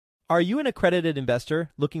Are you an accredited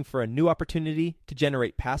investor looking for a new opportunity to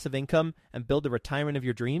generate passive income and build the retirement of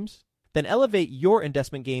your dreams? Then elevate your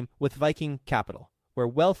investment game with Viking Capital, where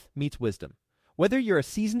wealth meets wisdom. Whether you're a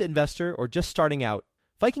seasoned investor or just starting out,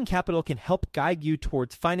 Viking Capital can help guide you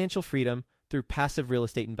towards financial freedom through passive real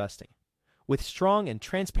estate investing. With strong and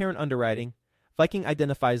transparent underwriting, Viking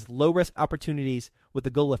identifies low-risk opportunities with the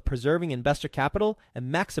goal of preserving investor capital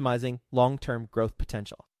and maximizing long-term growth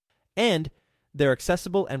potential. And their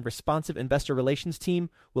accessible and responsive investor relations team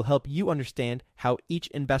will help you understand how each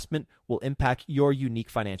investment will impact your unique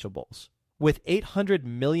financial goals. With $800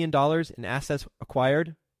 million in assets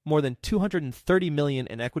acquired, more than $230 million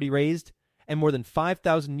in equity raised, and more than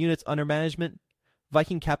 5,000 units under management,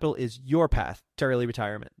 Viking Capital is your path to early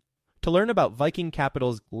retirement. To learn about Viking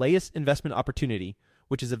Capital's latest investment opportunity,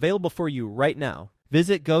 which is available for you right now,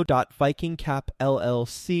 visit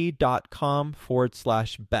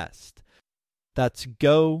go.vikingcapllc.com/best. That's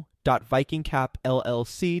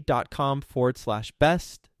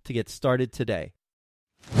go.vikingcapllc.com/best to get started today.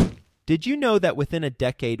 Did you know that within a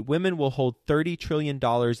decade, women will hold $30 trillion in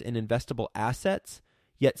investable assets?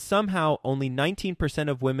 Yet somehow only 19%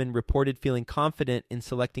 of women reported feeling confident in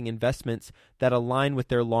selecting investments that align with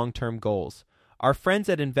their long-term goals. Our friends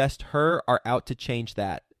at InvestHer are out to change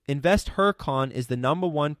that. InvestHerCon is the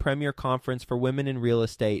 #1 premier conference for women in real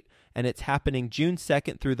estate, and it's happening June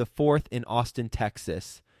 2nd through the 4th in Austin,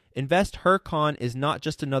 Texas. InvestHerCon is not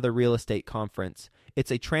just another real estate conference. It's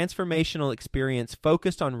a transformational experience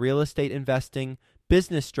focused on real estate investing,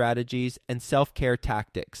 business strategies, and self-care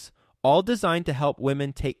tactics, all designed to help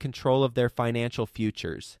women take control of their financial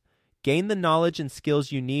futures. Gain the knowledge and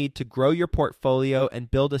skills you need to grow your portfolio and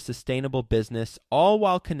build a sustainable business, all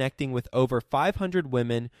while connecting with over 500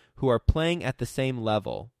 women who are playing at the same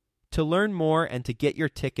level. To learn more and to get your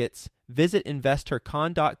tickets, visit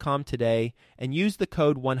InvestHerCon.com today and use the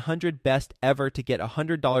code 100BESTEVER to get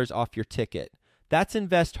 $100 off your ticket. That's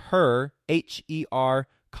InvestHer, H-E-R,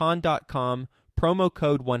 con.com, promo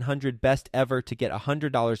code 100BESTEVER to get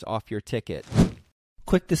 $100 off your ticket.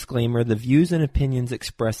 Quick disclaimer, the views and opinions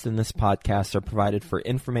expressed in this podcast are provided for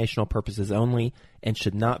informational purposes only and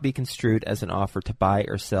should not be construed as an offer to buy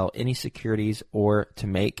or sell any securities or to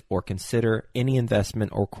make or consider any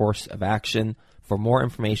investment or course of action. For more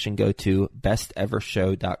information, go to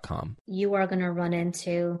bestevershow.com. You are going to run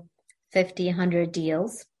into 50, 100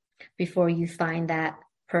 deals before you find that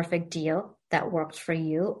perfect deal that works for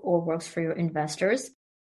you or works for your investors.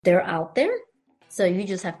 They're out there. So you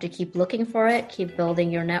just have to keep looking for it, keep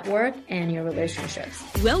building your network and your relationships.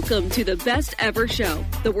 Welcome to the Best Ever Show,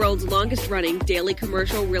 the world's longest running daily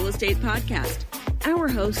commercial real estate podcast. Our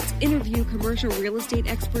hosts interview commercial real estate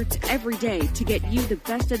experts every day to get you the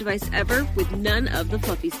best advice ever with none of the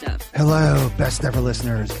fluffy stuff. Hello, Best Ever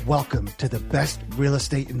listeners. Welcome to the Best Real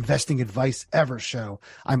Estate Investing Advice Ever Show.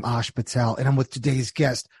 I'm Ash Patel, and I'm with today's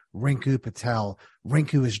guest, Rinku Patel.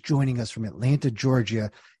 Rinku is joining us from Atlanta,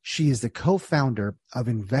 Georgia. She is the co-founder of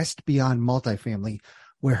Invest Beyond Multifamily,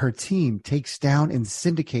 where her team takes down and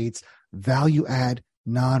syndicates value-add,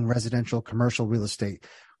 non-residential commercial real estate.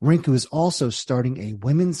 Rinku is also starting a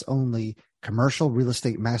women's-only commercial real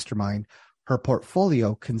estate mastermind. Her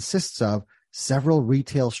portfolio consists of several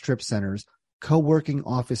retail strip centers, co-working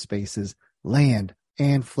office spaces, land,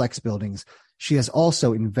 and flex buildings. She has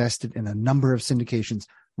also invested in a number of syndications.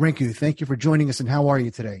 Rinku, thank you for joining us, and how are you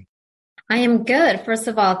today? I am good. First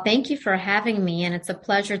of all, thank you for having me, and it's a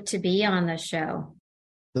pleasure to be on the show.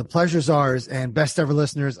 The pleasure's ours, and Best Ever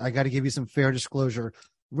listeners, I got to give you some fair disclosure.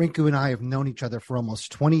 Rinku and I have known each other for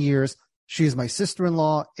almost 20 years. She is my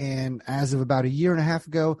sister-in-law, and as of about a year and a half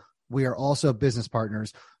ago, we are also business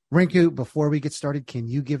partners. Rinku, before we get started, can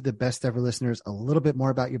you give the Best Ever listeners a little bit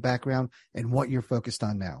more about your background and what you're focused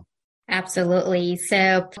on now? Absolutely.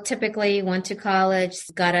 So typically went to college,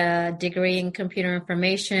 got a degree in computer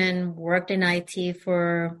information, worked in IT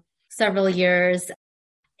for several years,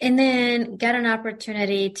 and then got an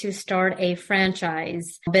opportunity to start a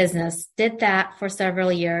franchise business. Did that for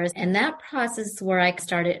several years. And that process is where I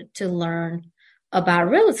started to learn about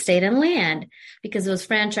real estate and land, because those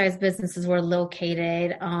franchise businesses were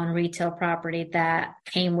located on retail property that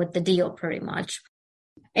came with the deal pretty much.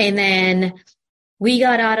 And then we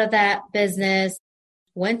got out of that business,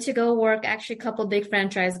 went to go work actually a couple of big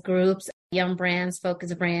franchise groups, Young Brands,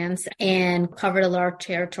 Focus Brands, and covered a large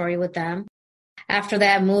territory with them. After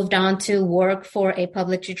that, moved on to work for a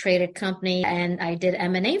publicly traded company, and I did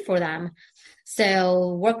M&A for them.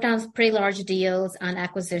 So worked on pretty large deals on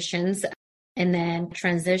acquisitions, and then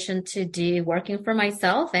transitioned to do working for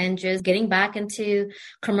myself and just getting back into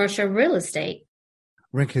commercial real estate.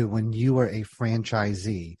 Rinku, when you were a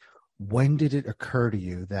franchisee, when did it occur to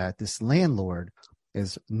you that this landlord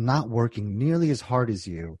is not working nearly as hard as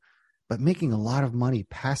you, but making a lot of money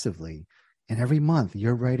passively? And every month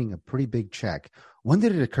you're writing a pretty big check. When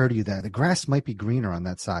did it occur to you that the grass might be greener on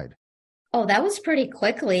that side? Oh, that was pretty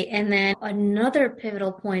quickly. And then another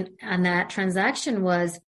pivotal point on that transaction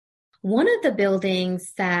was one of the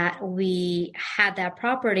buildings that we had that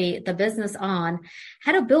property, the business on,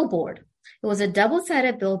 had a billboard. It was a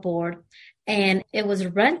double-sided billboard, and it was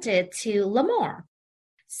rented to Lamar.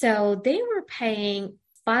 So they were paying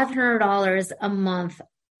 $500 a month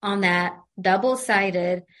on that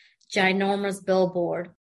double-sided, ginormous billboard.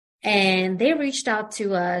 And they reached out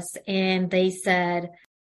to us and they said,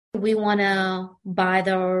 we want to buy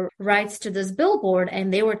the rights to this billboard,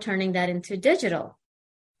 and they were turning that into digital.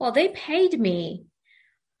 Well, they paid me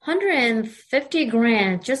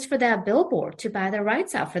 $150,000 just for that billboard, to buy the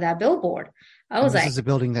rights out for that billboard. I was like, this is a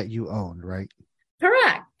building that you owned, right?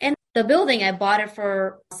 Correct. And the building, I bought it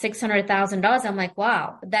for $600,000. I'm like,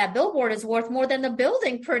 wow, that billboard is worth more than the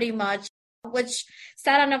building pretty much, which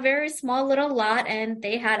sat on a very small little lot, and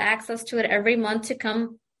they had access to it every month to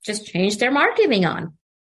come just change their marketing on.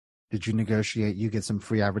 Did you negotiate you get some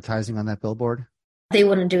free advertising on that billboard? They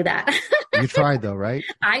wouldn't do that. You tried though, right?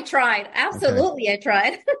 I tried. Absolutely. Okay. I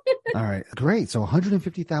tried. All right. Great. So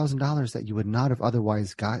 $150,000 that you would not have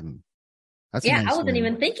otherwise gotten. That's yeah, nice I wasn't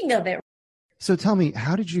even thinking of it. So tell me,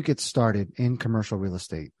 how did you get started in commercial real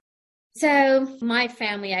estate? So my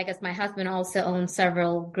family, I guess my husband also owns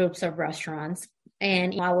several groups of restaurants.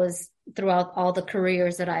 And I was, throughout all the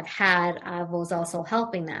careers that I've had, I was also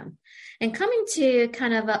helping them. And coming to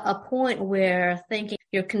kind of a point where thinking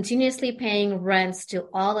you're continuously paying rents to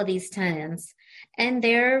all of these tenants, and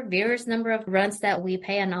there are various number of rents that we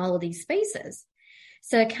pay on all of these spaces.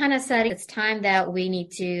 So it kind of said it's time that we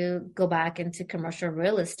need to go back into commercial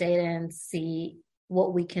real estate and see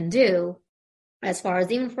what we can do as far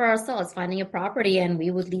as even for ourselves, finding a property, and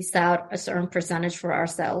we would lease out a certain percentage for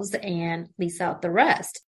ourselves and lease out the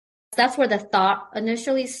rest. That's where the thought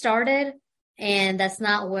initially started. And that's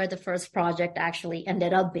not where the first project actually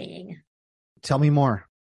ended up being. Tell me more.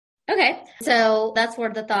 Okay. So that's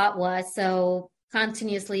where the thought was. So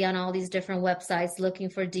continuously on all these different websites,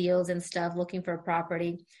 looking for deals and stuff, looking for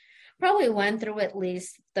property. Probably went through at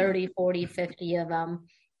least 30, 40, 50 of them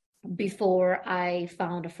before I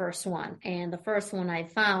found the first one. And the first one I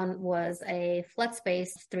found was a flex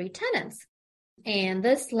space, 3 tenants. And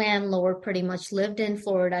this landlord pretty much lived in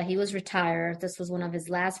Florida. He was retired. This was one of his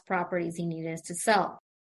last properties he needed to sell.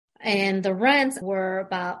 And the rents were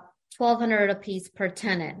about $1,200 a piece per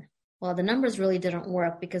tenant. Well, the numbers really didn't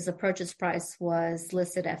work because the purchase price was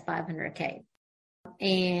listed at $500K.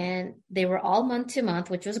 And they were all month to month,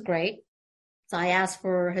 which was great. So I asked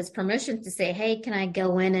for his permission to say, hey, can I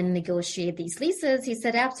go in and negotiate these leases? He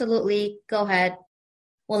said, absolutely, go ahead.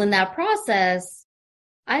 Well, in that process,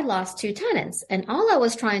 I lost 2 tenants, and all I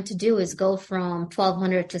was trying to do is go from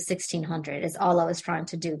 1,200 to 1,600 is all I was trying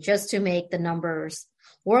to do, just to make the numbers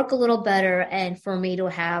work a little better and for me to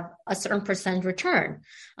have a certain percent return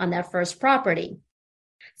on that first property.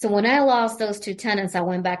 So when I lost those 2 tenants, I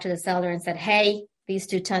went back to the seller and said, hey, these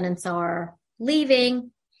 2 tenants are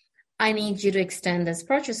leaving. I need you to extend this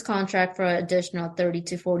purchase contract for an additional 30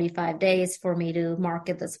 to 45 days for me to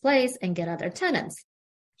market this place and get other tenants.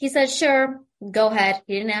 He said, sure, go ahead.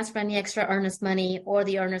 He didn't ask for any extra earnest money or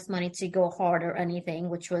the earnest money to go hard or anything,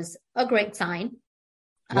 which was a great sign.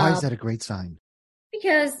 Why is that a great sign?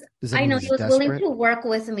 Because I know he was willing to work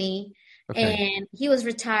with me. Okay. And he was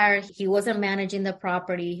retired. He wasn't managing the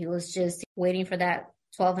property. He was just waiting for that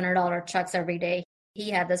 $1,200 checks every day. He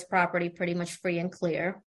had this property pretty much free and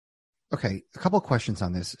clear. Okay, a couple of questions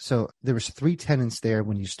on this. So there was 3 tenants there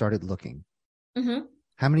when you started looking. Mm-hmm.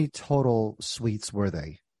 How many total suites were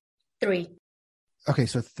they? 3. Okay,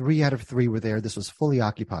 so 3 out of 3 were there. This was fully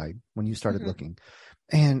occupied when you started looking.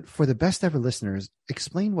 And for the best ever listeners,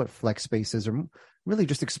 explain what flex space is, or really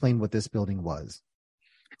just explain what this building was.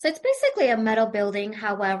 So it's basically a metal building.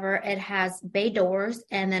 However, it has bay doors,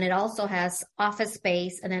 and then it also has office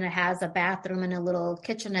space, and then it has a bathroom and a little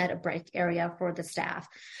kitchenette, a break area for the staff.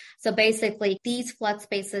 So basically, these flex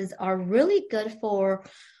spaces are really good for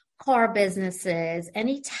car businesses,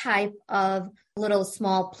 any type of little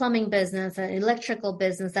small plumbing business, an electrical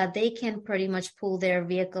business that they can pretty much pull their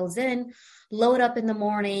vehicles in, load up in the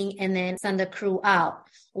morning, and then send the crew out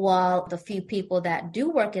while the few people that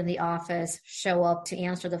do work in the office show up to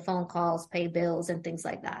answer the phone calls, pay bills, and things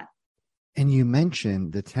like that. And you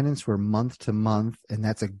mentioned the tenants were month to month, and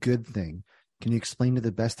that's a good thing. Can you explain to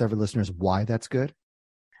the best ever listeners why that's good?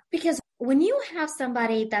 Because when you have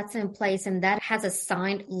somebody that's in place and that has a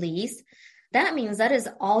signed lease, That means that is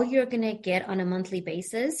all you're going to get on a monthly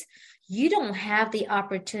basis. You don't have the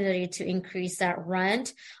opportunity to increase that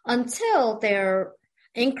rent until their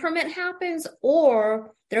increment happens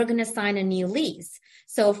or they're going to sign a new lease.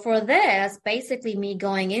 So for this, basically me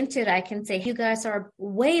going into it, I can say, you guys are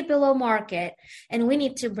way below market and we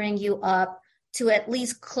need to bring you up to at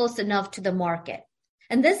least close enough to the market.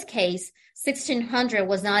 In this case, 1,600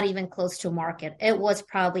 was not even close to market. It was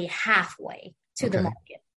probably halfway to the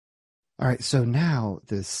market. All right. So now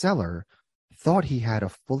the seller thought he had a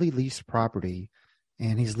fully leased property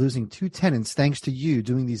and he's losing 2 tenants thanks to you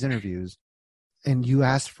doing these interviews. And you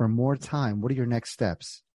asked for more time. What are your next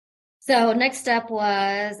steps? So next step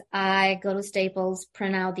was I go to Staples,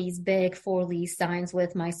 print out these big for lease signs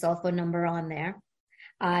with my cell phone number on there.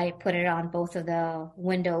 I put it on both of the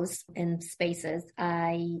windows and spaces.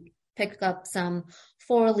 I picked up some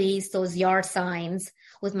for lease, those yard signs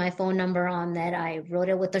with my phone number on that. I wrote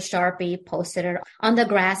it with a Sharpie, posted it on the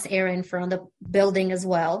grass area in front of the building as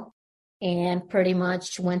well, and pretty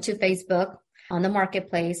much went to Facebook on the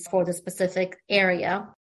marketplace for the specific area,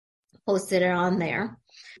 posted it on there.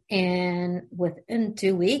 And within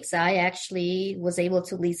 2 weeks, I actually was able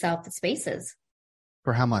to lease out the spaces.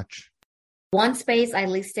 For how much? One space, I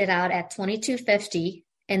leased it out at $2,250.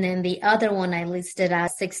 And then the other one, I leased it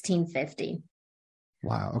at $1,650.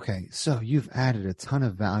 Wow. Okay. So you've added a ton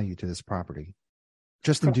of value to this property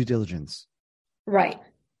just in due diligence. Right.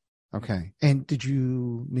 Okay. And did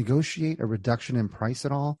you negotiate a reduction in price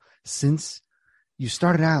at all since you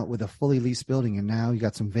started out with a fully leased building and now you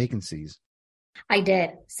got some vacancies? I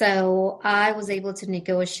did. So I was able to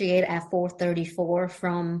negotiate at $434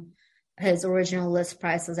 from his original list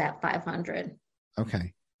price was at $500.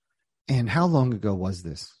 Okay. And how long ago was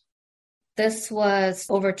this? This was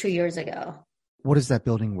over 2 years ago. What is that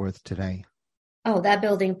building worth today? Oh, that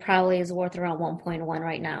building probably is worth around 1.1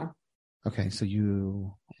 right now. Okay. So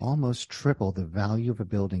you almost triple the value of a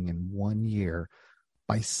building in 1 year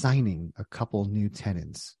by signing a couple new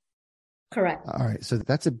tenants. Correct. All right. So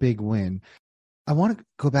that's a big win. I want to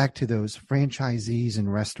go back to those franchisees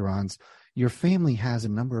and restaurants. Your family has a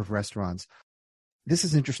number of restaurants. This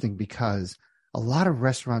is interesting because a lot of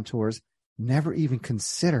restaurateurs never even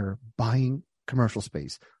consider buying commercial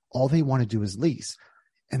space. All they want to do is lease.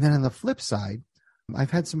 And then on the flip side,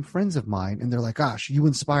 I've had some friends of mine and they're like, gosh, you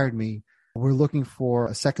inspired me. We're looking for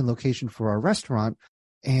a second location for our restaurant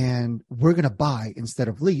and we're going to buy instead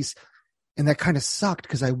of lease. And that kind of sucked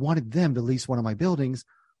because I wanted them to lease one of my buildings,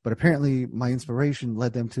 but apparently my inspiration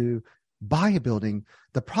led them to buy a building.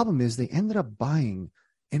 The problem is they ended up buying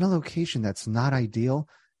in a location that's not ideal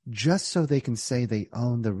just so they can say they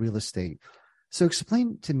own the real estate. So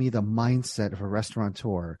explain to me the mindset of a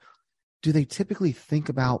restaurateur. Do they typically think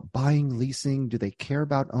about buying, leasing? Do they care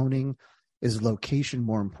about owning? Is location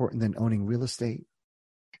more important than owning real estate?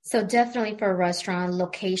 So definitely for a restaurant,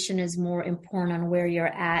 location is more important on where you're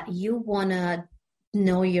at. You want to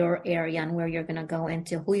know your area and where you're going to go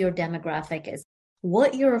into, who your demographic is,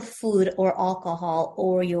 what your food or alcohol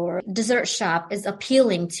or your dessert shop is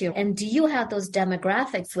appealing to. And do you have those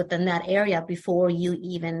demographics within that area before you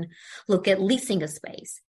even look at leasing a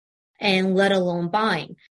space and let alone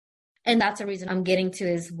buying? And that's the reason I'm getting to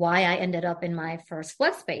is why I ended up in my first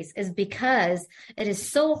flex space is because it is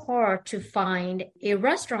so hard to find a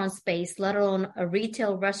restaurant space, let alone a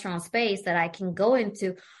retail restaurant space that I can go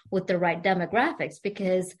into with the right demographics,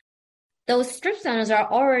 because those strip centers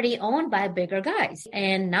are already owned by bigger guys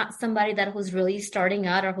and not somebody that who's really starting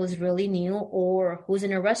out or who's really new or who's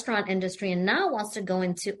in a restaurant industry and now wants to go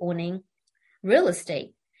into owning real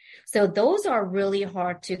estate. So those are really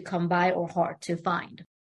hard to come by or hard to find.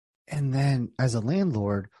 And then as a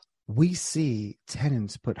landlord, we see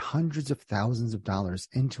tenants put hundreds of thousands of dollars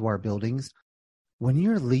into our buildings. When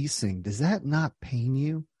you're leasing, does that not pain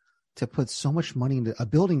you to put so much money into a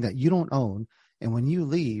building that you don't own? And when you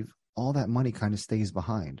leave, all that money kind of stays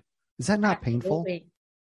behind. Is that not painful?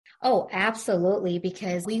 Oh, absolutely.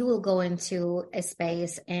 Because we will go into a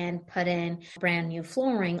space and put in brand new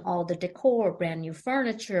flooring, all the decor, brand new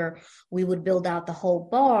furniture. We would build out the whole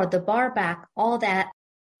bar, the bar back, all that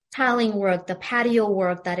tiling work, the patio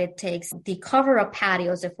work that it takes, the cover up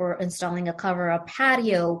patios, if we're installing a cover up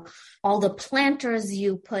patio, all the planters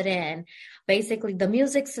you put in, basically the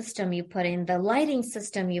music system you put in, the lighting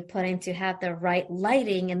system you put in to have the right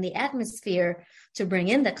lighting and the atmosphere to bring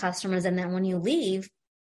in the customers. And then when you leave,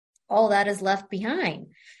 all that is left behind.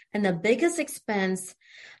 And the biggest expense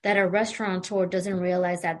that a restaurateur doesn't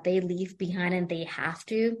realize that they leave behind and they have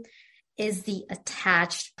to is the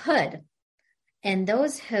attached hood. And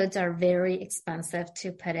those hoods are very expensive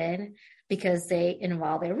to put in because they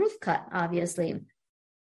involve a roof cut, obviously.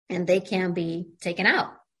 and they can be taken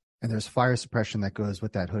out. And there's fire suppression that goes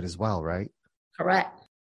with that hood as well, right? Correct.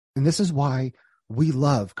 And this is why we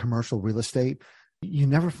love commercial real estate. You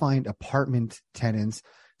never find apartment tenants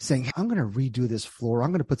saying, I'm going to redo this floor.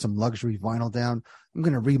 I'm going to put some luxury vinyl down. I'm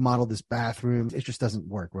going to remodel this bathroom. It just doesn't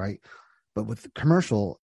work, right? But with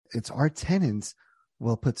commercial, it's our tenants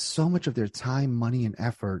will put so much of their time, money, and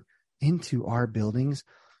effort into our buildings.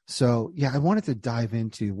 So yeah, I wanted to dive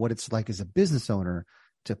into what it's like as a business owner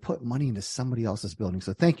to put money into somebody else's building.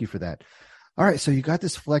 So thank you for that. All right. So you got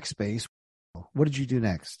this flex space. What did you do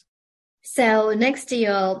next? So next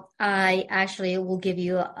deal, I actually will give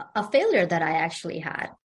you a failure that I actually had.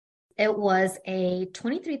 It was a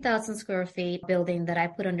 23,000 square feet building that I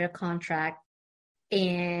put under contract.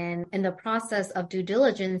 And in the process of due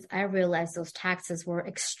diligence, I realized those taxes were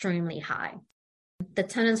extremely high. The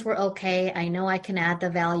tenants were okay. I know I can add the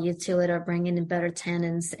value to it or bring in better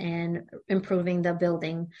tenants and improving the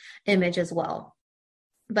building image as well.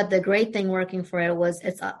 But the great thing working for it was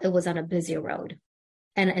it was on a busy road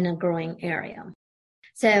and in a growing area.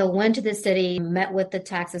 So went to the city, met with the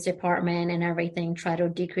taxes department and everything, try to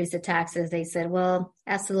decrease the taxes. They said, well,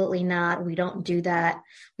 absolutely not. We don't do that.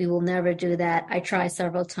 We will never do that. I tried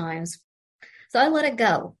several times. So I let it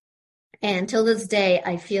go. And till this day,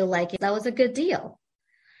 I feel like that was a good deal.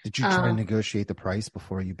 Did you try to negotiate the price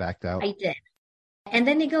before you backed out? I did. And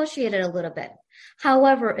then negotiated a little bit.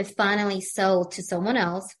 However, it finally sold to someone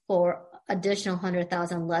else for additional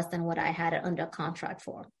 $100,000 less than what I had it under contract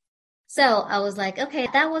for. So I was like, okay,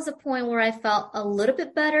 that was a point where I felt a little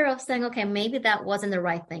bit better of saying, okay, maybe that wasn't the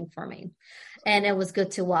right thing for me. And it was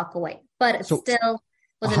good to walk away. But it still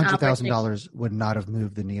was an opportunity. $100,000 would not have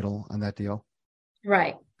moved the needle on that deal?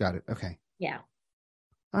 Right. Got it. Okay. Yeah.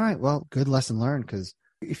 All right. Well, good lesson learned, because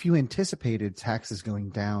if you anticipated taxes going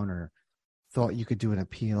down or thought you could do an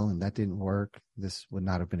appeal and that didn't work, this would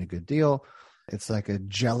not have been a good deal. It's like a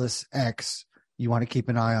jealous ex. You want to keep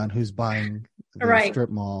an eye on who's buying the strip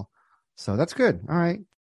mall. So that's good. All right.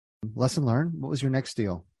 Lesson learned. What was your next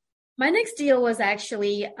deal? My next deal was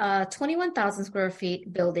actually a 21,000 square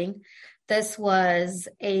feet building. This was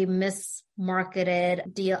a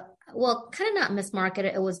mismarketed deal. Well, kind of not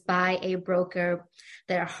mismarketed. It was by a broker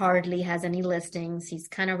that hardly has any listings. He's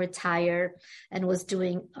kind of retired and was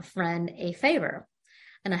doing a friend a favor.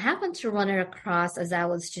 And I happened to run it across as I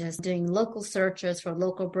was just doing local searches for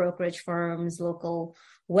local brokerage firms, local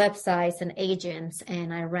websites and agents,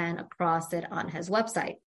 and I ran across it on his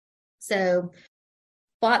website. So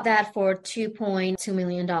bought that for $2.2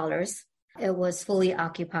 million. It was fully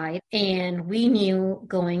occupied, and we knew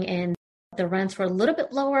going in the rents were a little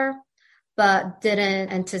bit lower, but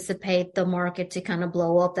didn't anticipate the market to kind of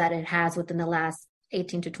blow up that it has within the last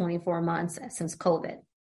 18 to 24 months since COVID.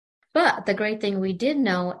 But the great thing we did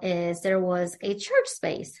know is there was a church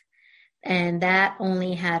space, and that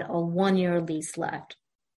only had a 1-year lease left.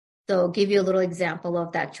 So I'll give you a little example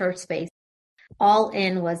of that church space. All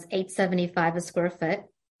in was $875 a square foot.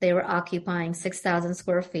 They were occupying 6,000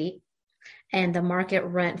 square feet. And the market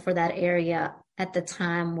rent for that area at the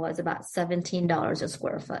time was about $17 a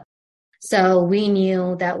square foot. So we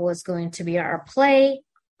knew that was going to be our play,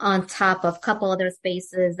 on top of a couple other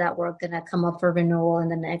spaces that were going to come up for renewal in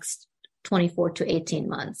the next 24 to 18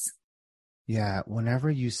 months. Yeah. Whenever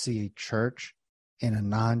you see a church in a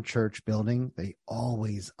non-church building, they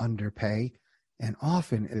always underpay. And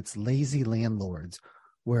often it's lazy landlords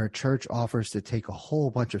where a church offers to take a whole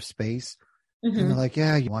bunch of space. Mm-hmm. And they're like,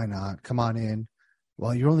 yeah, why not? Come on in.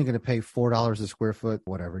 Well, you're only going to pay $4 a square foot,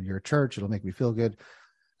 whatever. You're a church. It'll make me feel good.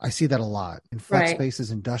 I see that a lot in flex spaces,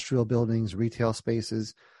 industrial buildings, retail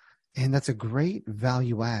spaces. And that's a great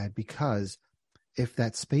value add, because if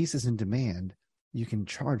that space is in demand, you can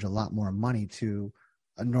charge a lot more money to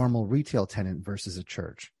a normal retail tenant versus a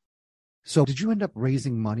church. So did you end up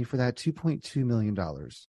raising money for that $2.2 million?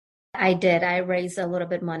 I did. I raised a little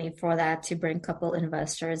bit money for that to bring a couple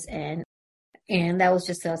investors in. And that was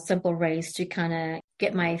just a simple raise to kind of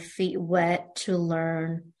get my feet wet, to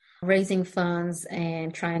learn raising funds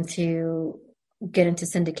and trying to get into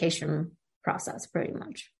syndication process pretty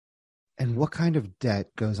much. And what kind of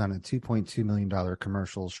debt goes on a $2.2 million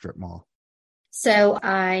commercial strip mall? So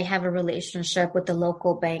I have a relationship with the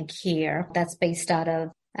local bank here that's based out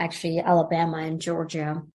of actually Alabama and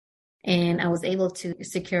Georgia. And I was able to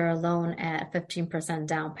secure a loan at 15%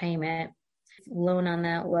 down payment. Loan on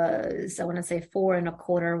that was, I want to say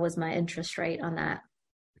 4.25% was my interest rate on that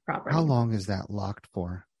property. How long is that locked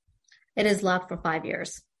for? It is locked for 5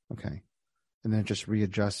 years. Okay. And then it just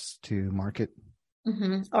readjusts to market?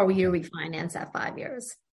 Mm-hmm. Or you refinance at 5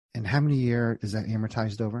 years. And how many years is that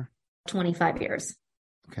amortized over? 25 years.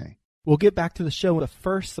 Okay. We'll get back to the show, but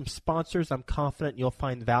first, some sponsors I'm confident you'll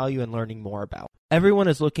find value in learning more about. Everyone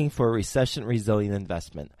is looking for a recession-resilient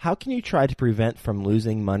investment. How can you try to prevent from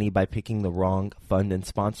losing money by picking the wrong fund and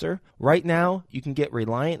sponsor? Right now, you can get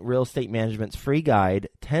Reliant Real Estate Management's free guide,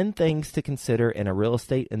 10 Things to Consider in a Real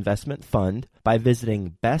Estate Investment Fund, by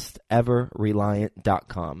visiting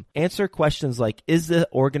besteverreliant.com. Answer questions like, is the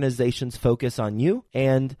organization's focus on you?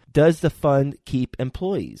 And does the fund keep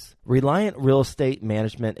employees? Reliant Real Estate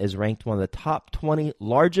Management is ranked one of the top 20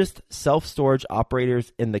 largest self-storage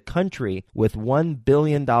operators in the country with $1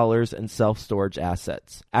 billion in self-storage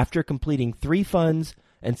assets. After completing 3 funds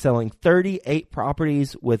and selling 38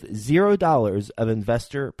 properties with $0 of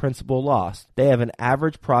investor principal loss, they have an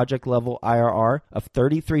average project level IRR of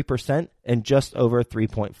 33% in just over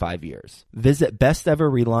 3.5 years. Visit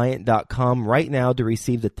besteverreliant.com right now to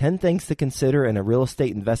receive the 10 things to consider in a real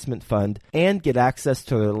estate investment fund and get access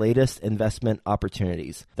to their latest investment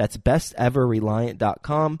opportunities. That's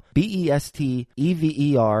besteverreliant.com,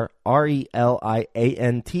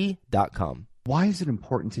 besteverreliant.com. Why is it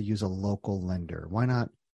important to use a local lender? Why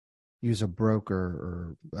not use a broker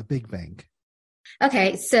or a big bank?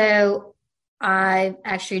 Okay, so I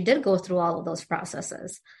actually did go through all of those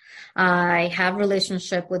processes. I have a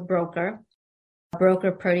relationship with broker.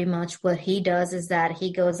 Broker, pretty much what he does is that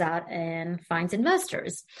he goes out and finds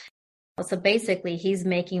investors. So basically, he's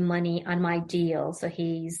making money on my deal. So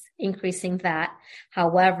he's increasing that.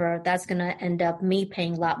 However, that's going to end up me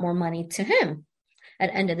paying a lot more money to him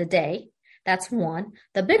at the end of the day. That's one.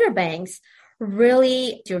 The bigger banks,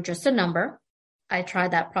 really, you're just a number. I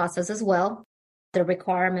tried that process as well. The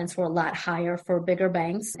requirements were a lot higher for bigger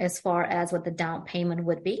banks as far as what the down payment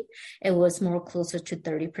would be. It was more closer to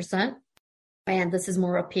 30%. And this is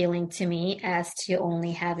more appealing to me as to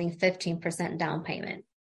only having 15% down payment.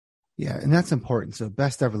 Yeah, and that's important. So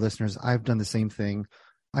best ever listeners, I've done the same thing.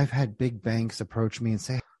 I've had big banks approach me and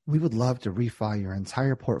say, we would love to refi your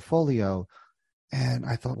entire portfolio. And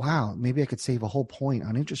I thought, wow, maybe I could save a whole point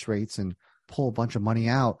on interest rates and pull a bunch of money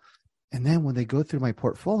out. And then when they go through my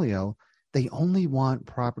portfolio, they only want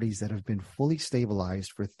properties that have been fully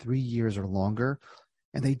stabilized for 3 years or longer.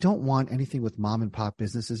 And they don't want anything with mom and pop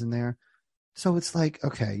businesses in there. So it's like,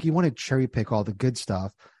 okay, you want to cherry pick all the good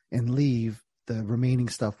stuff and leave the remaining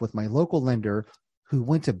stuff with my local lender who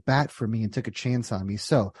went to bat for me and took a chance on me.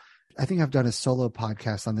 So I think I've done a solo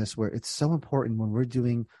podcast on this where it's so important when we're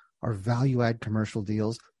doing our value add commercial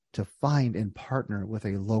deals to find and partner with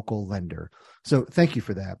a local lender. So thank you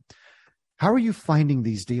for that. How are you finding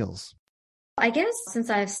these deals? I guess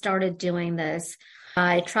since I've started doing this,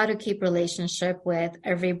 I try to keep relationship with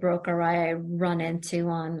every broker I run into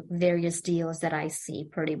on various deals that I see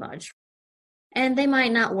pretty much. And they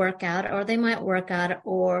might not work out, or they might work out,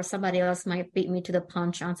 or somebody else might beat me to the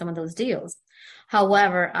punch on some of those deals.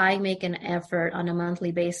 However, I make an effort on a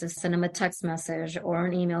monthly basis, send them a text message or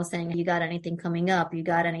an email saying, you got anything coming up? You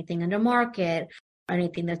got anything under market?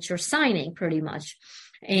 Anything that you're signing pretty much.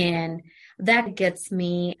 And that gets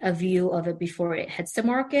me a view of it before it hits the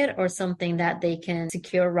market or something that they can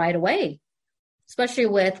secure right away, especially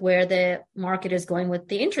with where the market is going with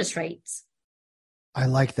the interest rates. I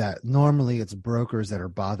like that. Normally it's brokers that are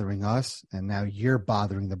bothering us, and now you're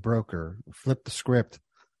bothering the broker. Flip the script.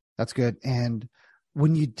 That's good. And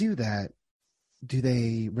when you do that, do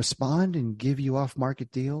they respond and give you off-market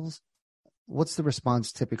deals? What's the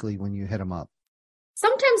response typically when you hit them up?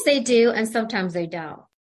 Sometimes they do, and sometimes they don't.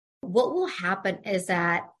 What will happen is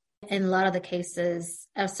that in a lot of the cases,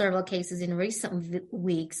 several cases in recent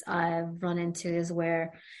weeks I've run into is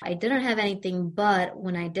where I didn't have anything, but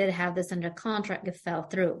when I did have this under contract, it fell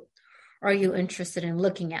through. Are you interested in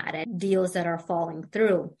looking at it? Deals that are falling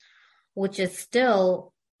through, which is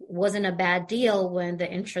still wasn't a bad deal when the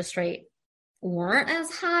interest rate weren't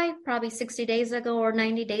as high, probably 60 days ago or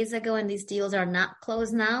 90 days ago, and these deals are not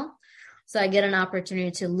closed now. So I get an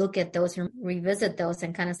opportunity to look at those and revisit those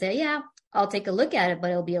and kind of say, yeah, I'll take a look at it, but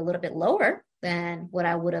it'll be a little bit lower than what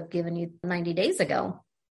I would have given you 90 days ago.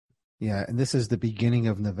 Yeah. And this is the beginning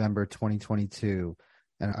of November 2022.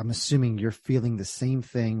 And I'm assuming you're feeling the same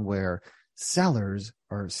thing where sellers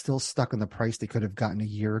are still stuck on the price they could have gotten a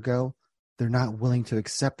year ago. They're not willing to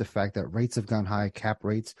accept the fact that rates have gone high, cap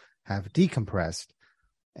rates have decompressed,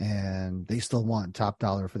 and they still want top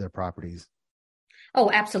dollar for their properties. Oh,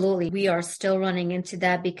 absolutely. We are still running into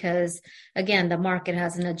that because, again, the market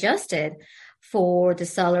hasn't adjusted for the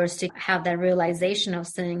sellers to have that realization of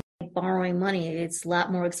saying borrowing money, it's a lot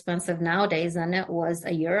more expensive nowadays than it was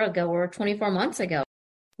a year ago or 24 months ago,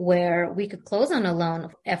 where we could close on a loan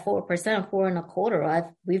at 4%,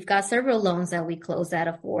 4.25%. We've got several loans that we close at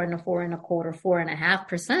a 4 and a 4.25%,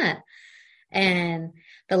 4.5%. And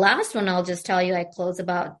the last one, I'll just tell you, I closed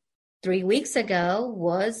about 3 weeks ago,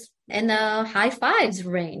 was in the high fives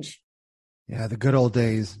range. Yeah, the good old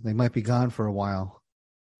days. They might be gone for a while.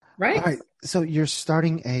 Right. All right. So you're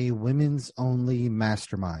starting a women's only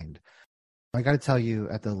mastermind. I got to tell you,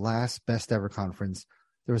 at the last Best Ever conference,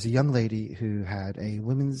 there was a young lady who had a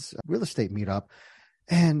women's real estate meetup.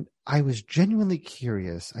 And I was genuinely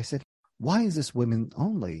curious. I said, why is this women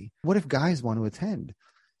only? What if guys want to attend?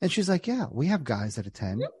 And she's like, yeah, we have guys that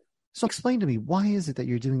attend. So explain to me, why is it that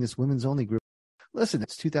you're doing this women's only group? Listen,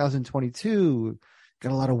 it's 2022.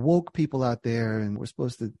 Got a lot of woke people out there, and we're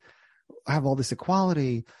supposed to have all this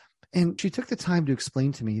equality. And she took the time to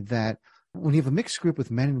explain to me that when you have a mixed group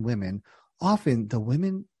with men and women, often the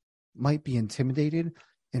women might be intimidated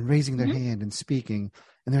in raising their hand and speaking.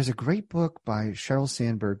 And there's a great book by Sheryl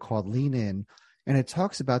Sandberg called Lean In, and it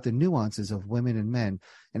talks about the nuances of women and men.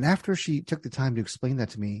 And after she took the time to explain that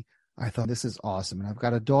to me, I thought, this is awesome. And I've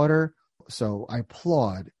got a daughter, so I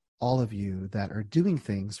applaud all of you that are doing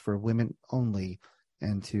things for women only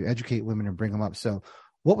and to educate women and bring them up. So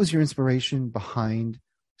what was your inspiration behind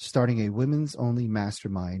starting a women's only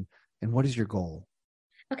mastermind, and what is your goal?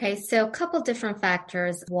 Okay, so a couple different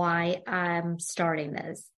factors why I'm starting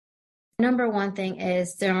this. Number one thing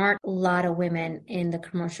is there aren't a lot of women in the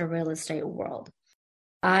commercial real estate world.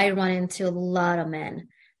 I run into a lot of men.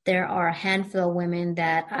 There are a handful of women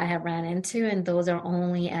that I have ran into, and those are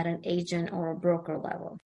only at an agent or a broker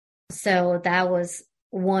level. So that was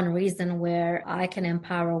one reason where I can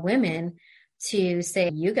empower women to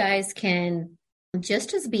say, you guys can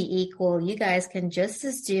just as be equal. You guys can just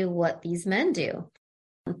as do what these men do.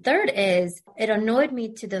 Third is, it annoyed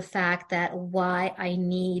me to the fact that why I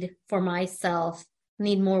need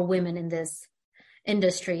more women in this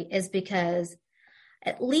industry is because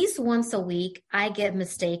at least once a week, I get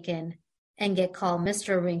mistaken and get called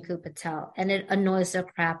Mr. Rinku Patel, and it annoys the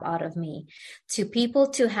crap out of me. To people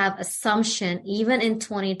to have assumption, even in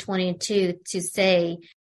 2022, to say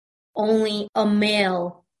only a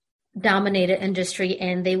male dominated industry,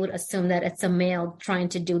 and they would assume that it's a male trying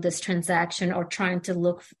to do this transaction or trying to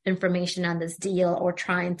look information on this deal or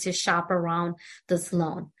trying to shop around this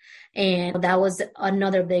loan. And that was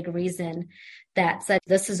another big reason that said,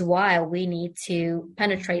 this is why we need to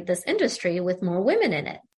penetrate this industry with more women in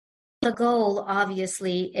it. The goal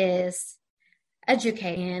obviously is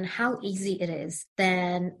educating how easy it is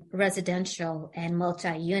than residential and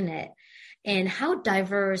multi-unit, and how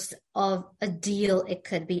diverse of a deal it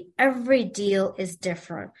could be. Every deal is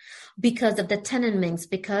different because of the tenant mix,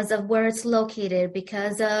 because of where it's located,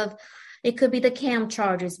 because of it could be the CAM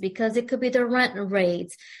charges, because it could be the rent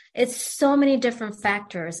rates. It's so many different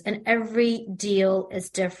factors, and every deal is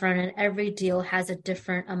different, and every deal has a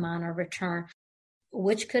different amount of return,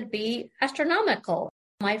 which could be astronomical.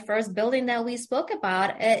 My first building that we spoke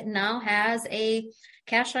about, it now has a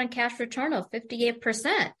cash-on-cash return of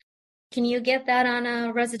 58%. Can you get that on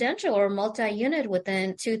a residential or multi-unit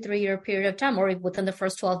within 2-3 year period of time, or within the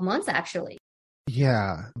first 12 months, actually?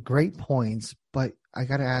 Yeah, great points. But I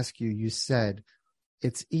got to ask you, you said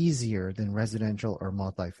it's easier than residential or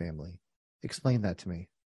multifamily. Explain that to me.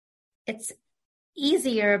 It's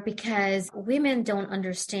easier because women don't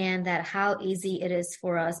understand that how easy it is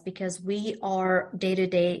for us, because we are day to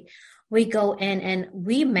day, we go in and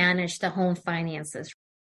we manage the home finances.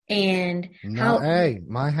 And hey,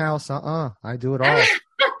 my house, I do it all.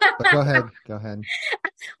 But go ahead.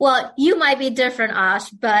 Well, you might be different, Ash,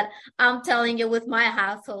 but I'm telling you, with my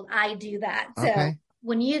household, I do that. Okay. So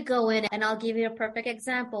when you go in, and I'll give you a perfect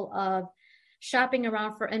example of shopping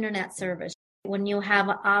around for internet service, when you have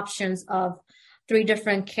options of 3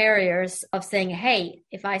 different carriers of saying, hey,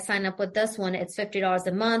 if I sign up with this one, it's $50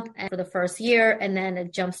 a month and for the first year, and then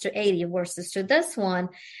it jumps to $80, versus to this one,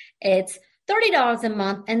 it's $30 a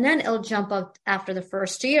month, and then it'll jump up after the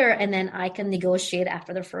first year, and then I can negotiate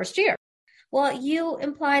after the first year. Well, you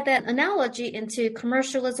imply that analogy into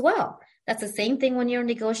commercial as well. That's the same thing when you're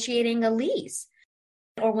negotiating a lease,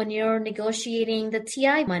 or when you're negotiating the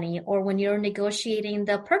TI money, or when you're negotiating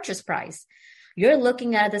the purchase price. You're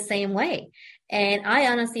looking at it the same way. And I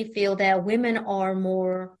honestly feel that women are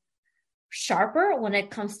more sharper when it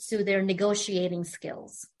comes to their negotiating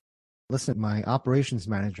skills. Listen, my operations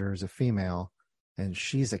manager is a female, and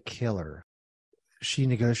she's a killer. She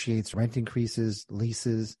negotiates rent increases,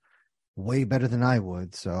 leases, way better than I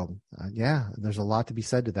would. So, yeah, there's a lot to be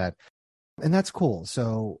said to that. And that's cool.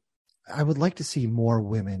 So I would like to see more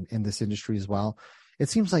women in this industry as well. It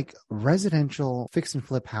seems like residential fix and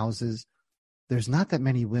flip houses, there's not that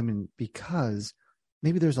many women because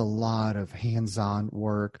maybe there's a lot of hands-on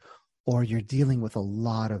work, or you're dealing with a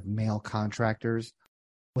lot of male contractors.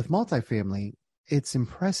 With multifamily, it's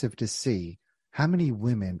impressive to see how many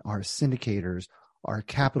women are syndicators, are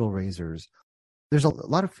capital raisers. There's a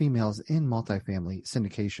lot of females in multifamily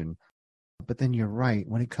syndication, but then you're right.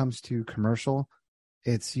 When it comes to commercial,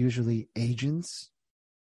 it's usually agents,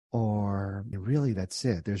 or really that's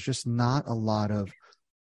it. There's just not a lot of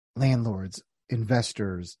landlords,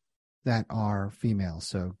 investors that are female.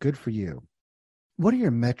 So good for you. What are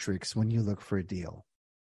your metrics when you look for a deal?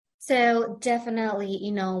 So definitely,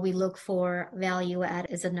 we look for value add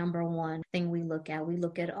is a number one thing we look at. We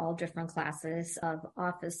look at all different classes of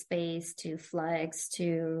office space to flex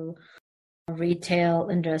to retail,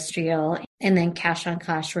 industrial, and then cash on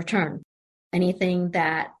cash return. Anything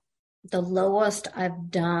that the lowest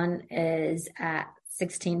I've done is at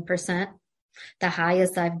 16%. The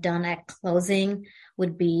highest I've done at closing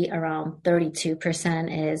would be around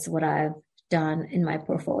 32% is what I've done in my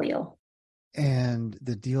portfolio. And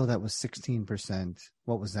the deal that was 16%,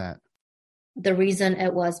 what was that? The reason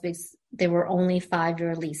it was because they were only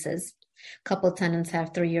 5-year leases. A couple of tenants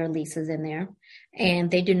have 3-year leases in there,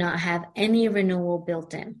 and they do not have any renewal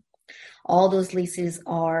built in. All those leases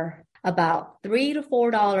are about $3 to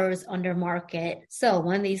 $4 under market. So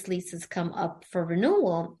when these leases come up for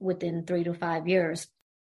renewal within 3 to 5 years,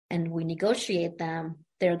 and we negotiate them,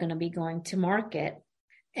 they're going to be going to market.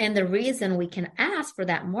 And the reason we can ask for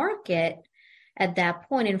that market at that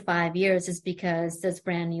point in 5 years is because this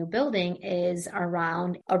brand new building is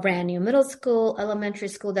around a brand new middle school, elementary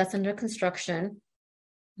school that's under construction.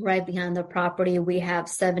 Right behind the property, we have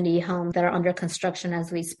 70 homes that are under construction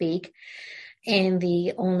as we speak. And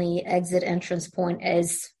the only exit entrance point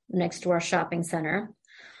is next to our shopping center.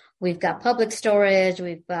 We've got public storage.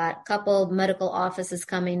 We've got a couple medical offices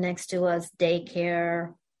coming next to us,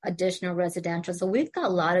 daycare, additional residential. So we've got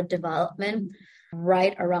a lot of development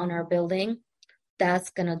right around our building.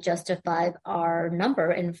 That's going to justify our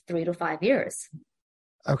number in 3 to 5 years.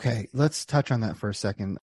 Okay, let's touch on that for a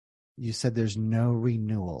second. You said there's no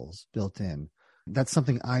renewals built in. That's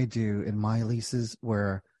something I do in my leases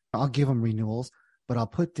where I'll give them renewals, but I'll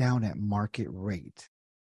put down at market rate.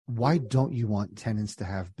 Why don't you want tenants to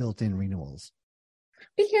have built-in renewals?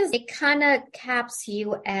 Because it kind of caps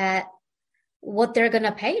you at what they're going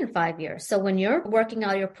to pay in 5 years. So when you're working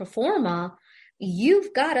out your pro forma,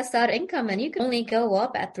 you've got a set income and you can only go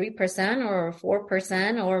up at 3% or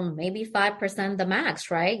 4% or maybe 5% the max,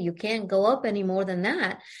 right? You can't go up any more than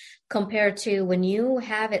that compared to when you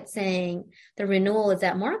have it saying the renewal is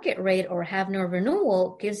at market rate or have no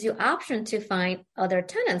renewal gives you option to find other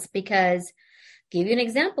tenants. Because give you an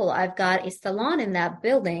example, I've got a salon in that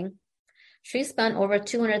building. She spent over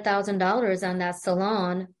 $200,000 on that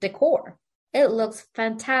salon decor. It looks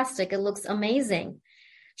fantastic. It looks amazing.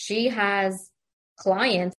 She has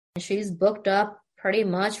clients and she's booked up pretty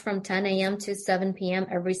much from 10 a.m. to 7 p.m.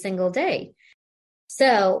 every single day.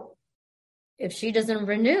 So if she doesn't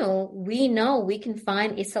renew, we know we can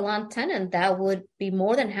find a salon tenant that would be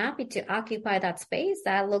more than happy to occupy that space.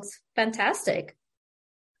 That looks fantastic.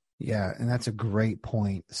 Yeah, and that's a great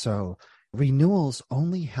point. So renewals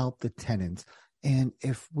only help the tenants. And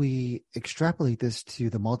if we extrapolate this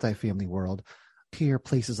to the multifamily world, here,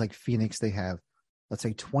 places like Phoenix, they have, let's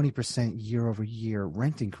say, 20% year over year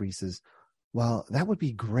rent increases. Well, that would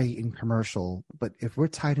be great in commercial. But if we're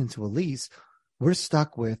tied into a lease, we're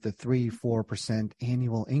stuck with the 3-4%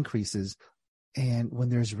 annual increases. And when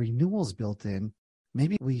there's renewals built in,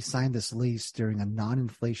 maybe we signed this lease during a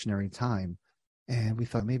non-inflationary time, and we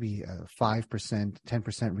thought maybe a 5%,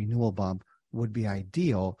 10% renewal bump would be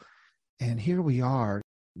ideal. And here we are,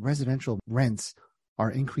 residential rents are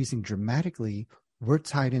increasing dramatically. We're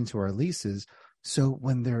tied into our leases. So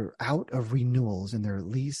when they're out of renewals and their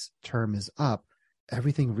lease term is up,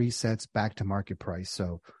 everything resets back to market price.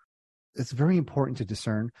 So it's very important to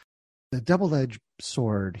discern. The double-edged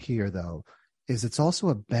sword here, though, is it's also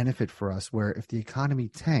a benefit for us where if the economy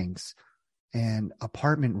tanks and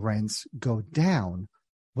apartment rents go down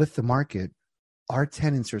with the market, our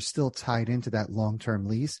tenants are still tied into that long-term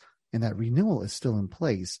lease and that renewal is still in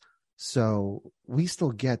place. So we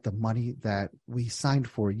still get the money that we signed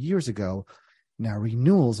for years ago. Now,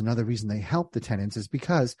 renewals, another reason they help the tenants is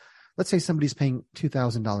because let's say somebody's paying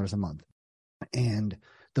 $2,000 a month and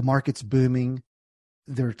the market's booming.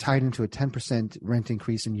 They're tied into a 10% rent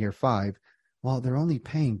increase in year 5. Well, they're only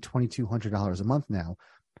paying $2,200 a month now.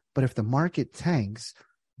 But if the market tanks,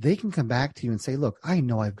 they can come back to you and say, look, I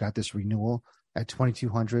know I've got this renewal at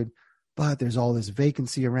 $2,200, but there's all this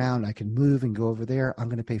vacancy around. I can move and go over there. I'm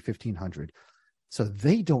going to pay $1,500. So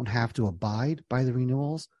they don't have to abide by the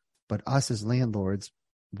renewals, but us as landlords,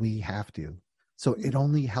 we have to. So it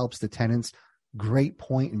only helps the tenants. Great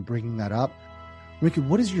point in bringing that up. Rinku,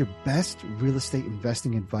 what is your best real estate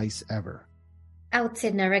investing advice ever? I would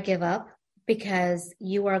say never give up, because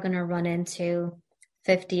you are going to run into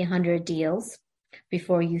 50, 100 deals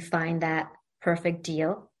before you find that perfect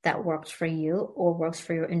deal that works for you or works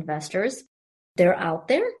for your investors. They're out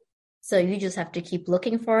there. So you just have to keep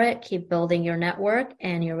looking for it, keep building your network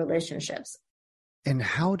and your relationships. And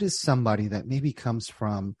how does somebody that maybe comes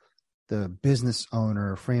from the business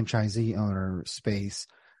owner, franchisee owner space,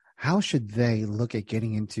 how should they look at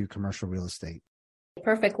getting into commercial real estate? The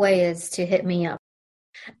perfect way is to hit me up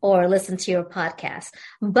or listen to your podcast.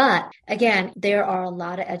 But again, there are a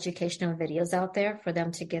lot of educational videos out there for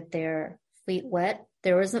them to get their feet wet.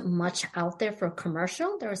 There isn't much out there for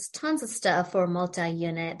commercial. There's tons of stuff for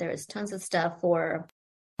multi-unit. There's tons of stuff for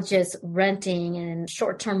just renting and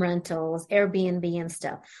short-term rentals, Airbnb and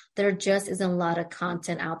stuff. There just isn't a lot of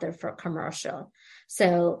content out there for commercial.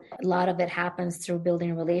 So a lot of it happens through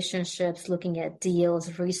building relationships, looking at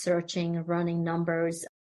deals, researching, running numbers,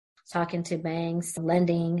 talking to banks,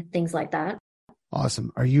 lending, things like that.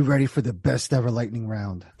 Awesome. Are you ready for the best ever lightning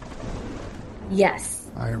round? Yes.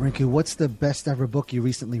 All right, Rinku, what's the best ever book you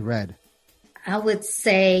recently read? I would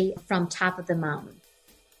say From Top of the Mountain.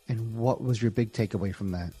 And what was your big takeaway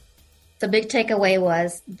from that? The big takeaway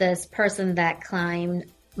was this person that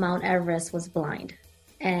climbed Mount Everest was blind,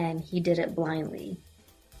 and he did it blindly.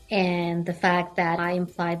 And the fact that I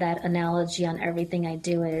imply that analogy on everything I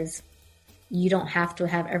do is you don't have to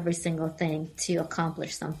have every single thing to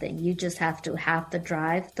accomplish something. You just have to have the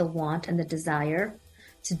drive, the want, and the desire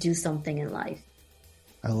to do something in life.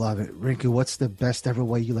 I love it. Rinku, what's the best ever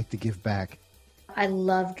way you like to give back? I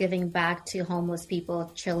love giving back to homeless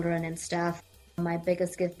people, children and stuff. My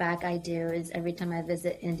biggest give back I do is every time I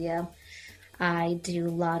visit India, I do a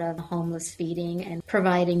lot of homeless feeding and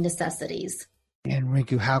providing necessities. And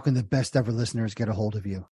Rinku, how can the best ever listeners get a hold of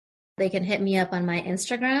you? They can hit me up on my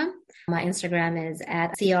Instagram. My Instagram is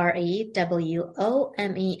at CREWOMEN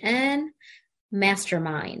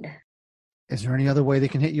Mastermind. Is there any other way they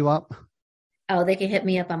can hit you up? Oh, they can hit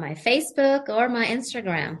me up on my Facebook or my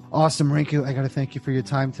Instagram. Awesome, Rinku. I got to thank you for your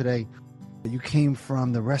time today. You came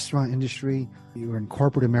from the restaurant industry. You were in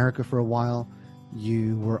corporate America for a while.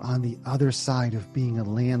 You were on the other side of being a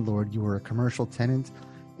landlord. You were a commercial tenant,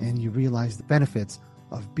 and you realized the benefits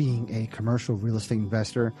of being a commercial real estate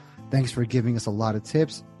investor. Thanks for giving us a lot of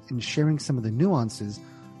tips and sharing some of the nuances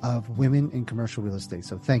of women in commercial real estate.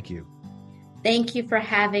 So thank you. Thank you for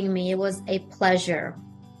having me. It was a pleasure.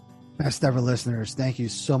 Best ever listeners, thank you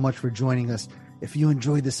so much for joining us. If you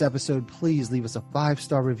enjoyed this episode, please leave us a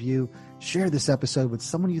 5-star review. Share this episode with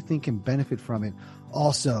someone you think can benefit from it.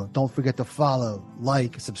 Also, don't forget to follow,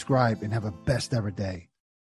 like, subscribe, and have a best ever day.